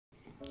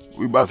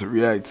We about to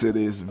react to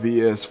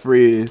this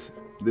friz.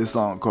 This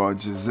song called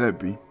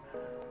Giuseppe.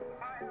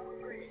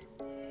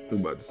 We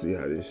about to see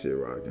how this shit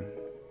rocking.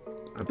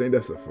 I think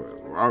that's a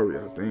Ferrari,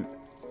 I think.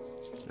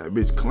 That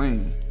bitch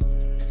clean.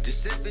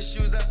 Giuseppe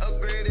shoes I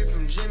upgraded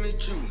from Jimmy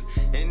Choo.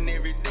 And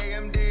every day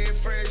I'm dead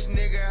fresh,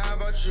 nigga, how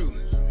about you?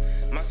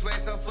 My sweat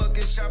so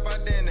fucking sharp, I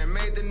damn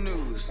made the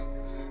news.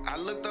 I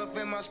looked up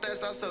in my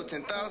stats, I sold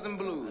 10,000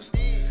 blues.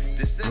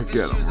 Look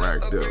at him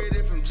racked up.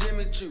 From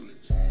Jimmy Choo.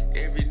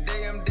 Every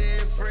day I'm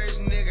dead fresh,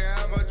 nigga,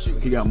 how about you?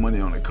 He got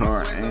money on the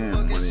car and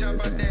money in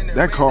his hand.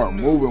 That car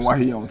moving while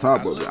he on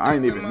top of it. I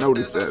ain't even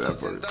noticed that at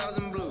first.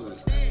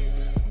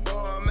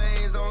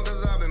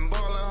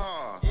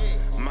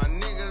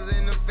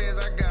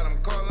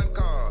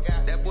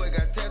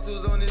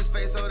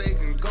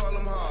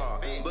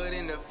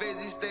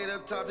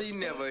 He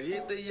never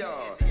hit the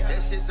yard.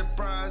 That shit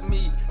surprised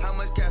me how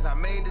much cash I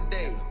made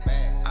today.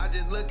 I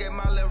just look at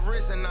my left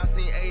wrist and I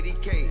seen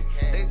 80K.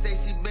 They say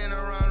she been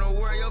around the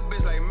world, your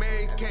bitch like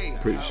Mary Kay.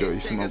 Pretty sure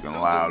he's smoking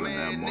loud in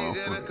that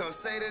motherfucker.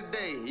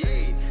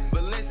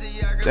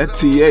 That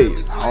TA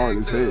is hard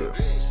as hell.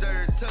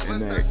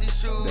 And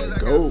that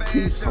gold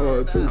piece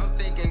hard too.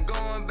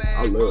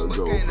 I love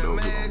gold for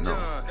those who don't know.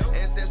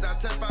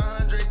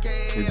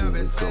 It just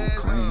looks so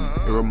clean.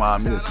 It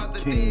reminds me of some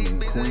king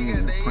and queen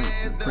and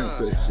prince and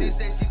princess shit.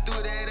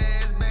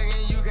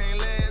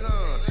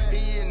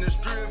 He in the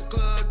strip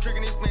club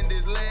tricking, he spent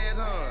his last,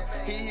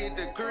 He hit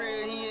the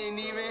crib, he ain't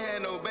even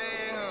had no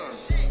bag,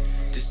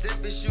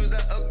 Giuseppe shoes I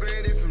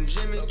upgraded from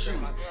Jimmy Choo.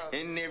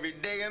 And every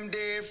day I'm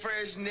dead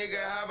fresh, nigga,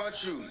 how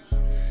about you?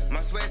 My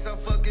sweat so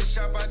fucking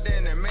sharp, I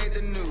damn made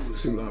the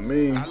news. See what I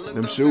mean?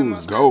 Them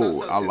shoes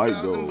gold. I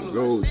like gold.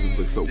 Gold just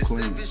looks so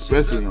clean,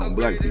 especially on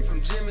black people.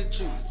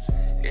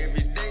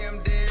 Every day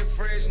I'm dead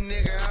fresh,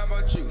 nigga, how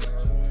about you?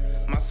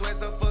 My sweat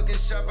so fucking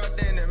sharp, I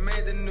damn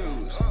made the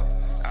news.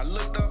 I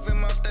looked off in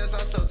my stats,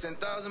 I sold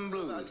 10,000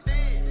 blues.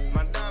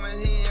 My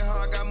diamonds hitting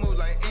hard, got moves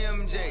like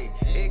MJ.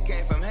 It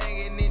came from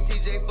hanging in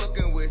TJ,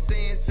 fucking with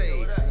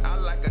Sensei. I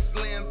like a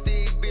slim,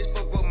 thick bitch,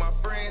 fuck what my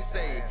friends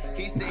say.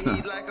 He said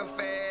he like a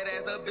fat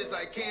ass, a bitch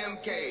like Kim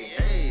K.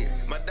 Hey,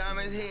 my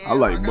diamonds hitting I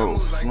like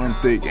both, slim,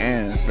 thick,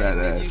 and fat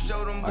asses,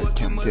 like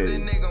Kim K.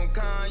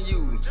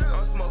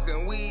 I'm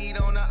smoking weed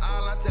on the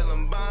island, tell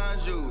them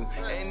bonjour.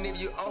 And if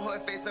you owe her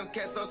face some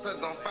cash, so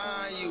gon'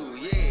 find you.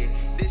 Yeah,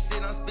 this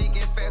shit I'm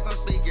speaking fast, I'm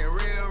speaking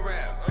real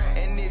rap.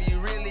 And if you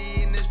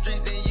really in the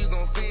streets, then you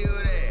gon' feel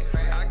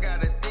that. I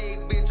got a thick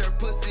bitch, her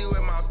pussy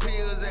where my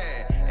pills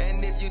at.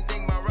 And if you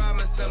think my rhyme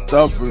is some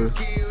stuffer, you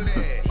kill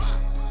that.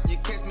 You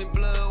catch me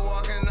blood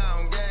walking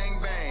out gang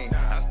bang.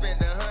 I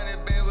spent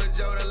 100 band with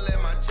Joe to let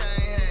my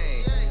chain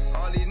hang.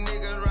 All these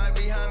niggas right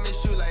behind me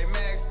shoot like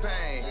Max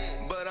Payne.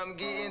 But I'm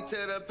getting to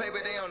the paper,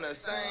 they on the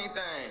same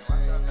thing.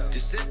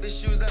 Giuseppe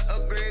shoes I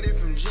upgraded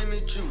from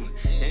Jimmy Choo.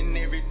 And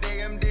every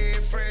day I'm dead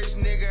fresh,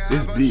 nigga.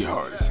 This beat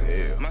hard as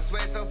hell. My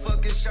sweat so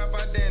fucking sharp,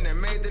 I damn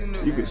made the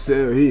news. You can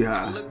tell he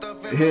high.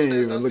 He ain't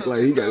even look like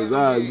he got his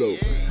eyes open.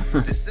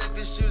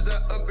 Giuseppe shoes I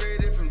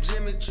upgraded from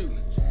Jimmy Choo.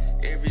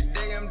 Every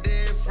day I'm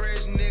dead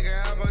fresh,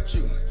 nigga. How about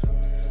you?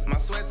 My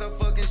sweat so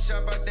fucking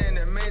sharp, I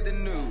damn made the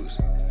news.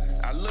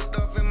 I looked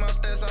off in my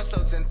stats, I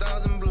sold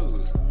 10,000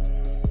 blues.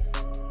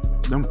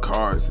 Them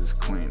cars is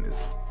clean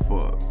as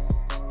fuck.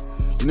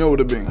 You know what would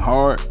have been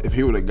hard if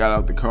he would have got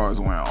out the cars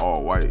wearing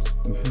all white.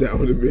 That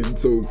would have been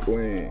too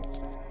clean.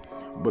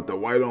 But the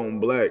white on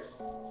black,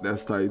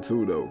 that's tight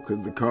too though,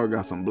 cause the car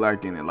got some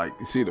black in it. Like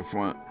you see the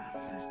front,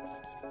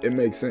 it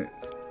makes sense.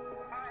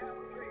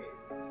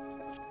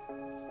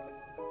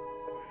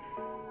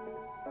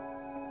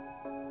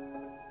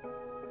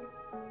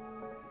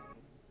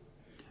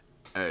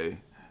 Hey,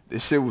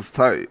 this shit was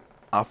tight.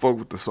 I fuck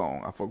with the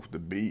song. I fuck with the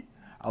beat.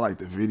 I like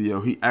the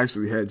video. He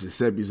actually had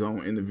Giuseppe's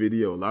on in the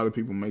video. A lot of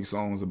people make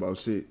songs about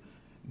shit,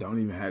 don't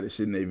even have the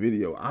shit in their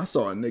video. I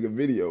saw a nigga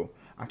video.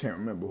 I can't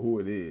remember who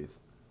it is.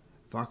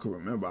 If I could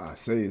remember, I'd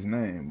say his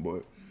name.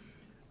 But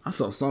I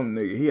saw some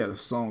nigga. He had a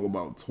song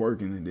about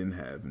twerking and didn't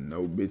have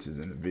no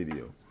bitches in the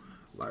video.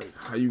 Like,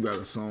 how you got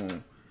a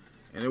song?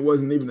 And it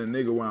wasn't even a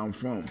nigga where I'm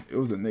from. It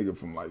was a nigga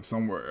from like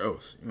somewhere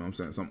else. You know what I'm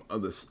saying? Some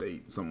other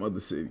state, some other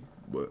city.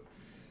 But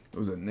it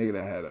was a nigga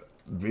that had a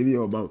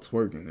video about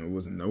twerking. There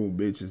was no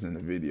bitches in the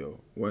video.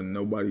 Wasn't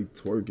nobody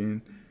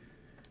twerking.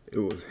 It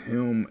was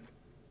him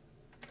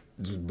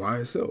just by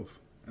himself.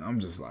 And I'm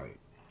just like,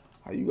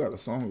 how you got a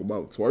song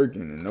about twerking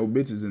and no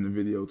bitches in the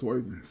video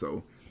twerking?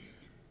 So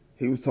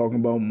he was talking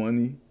about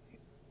money,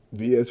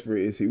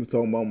 friz. He was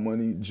talking about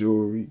money,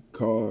 jewelry,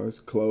 cars,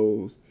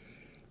 clothes,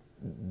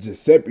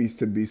 Giuseppe's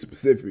to be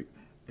specific.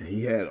 And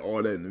he had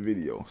all that in the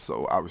video.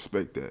 So I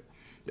respect that.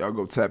 Y'all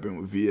go tap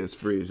in with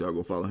friz. Y'all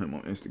go follow him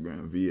on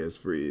Instagram,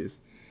 friz.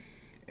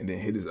 And then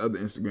hit his other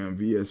Instagram,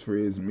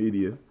 friz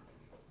media.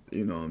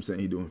 You know what I'm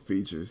saying? He doing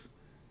features,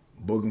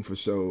 booking for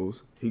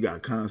shows. He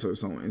got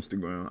concerts on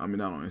Instagram. I mean,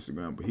 not on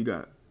Instagram, but he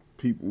got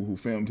people who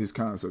filmed his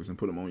concerts and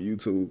put them on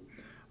YouTube.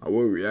 I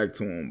will react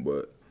to them,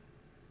 but,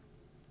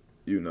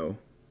 you know,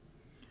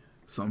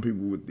 some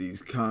people with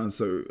these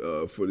concert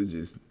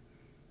footages,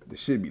 the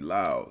shit be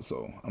loud,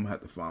 so I'm gonna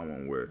have to find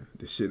one where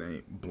the shit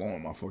ain't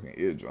blowing my fucking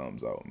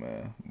eardrums out,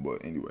 man.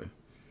 But anyway.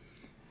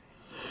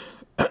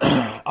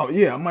 Oh,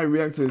 yeah, I might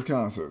react to his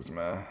concerts,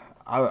 man.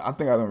 I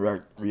think I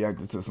done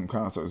reacted to some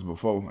concerts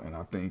before, and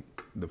I think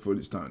the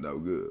footage turned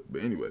out good.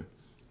 But anyway,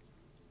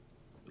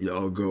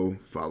 y'all go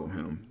follow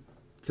him,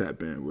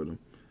 tap in with him.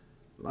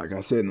 Like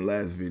I said in the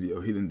last video,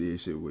 he done did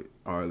shit with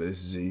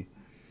RLSG.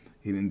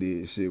 He done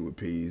did shit with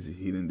Peasy.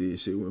 He done did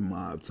shit with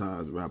Mob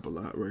Ties, Rap A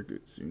Lot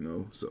Records, you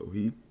know. So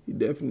he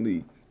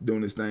definitely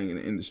doing his thing in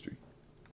the industry.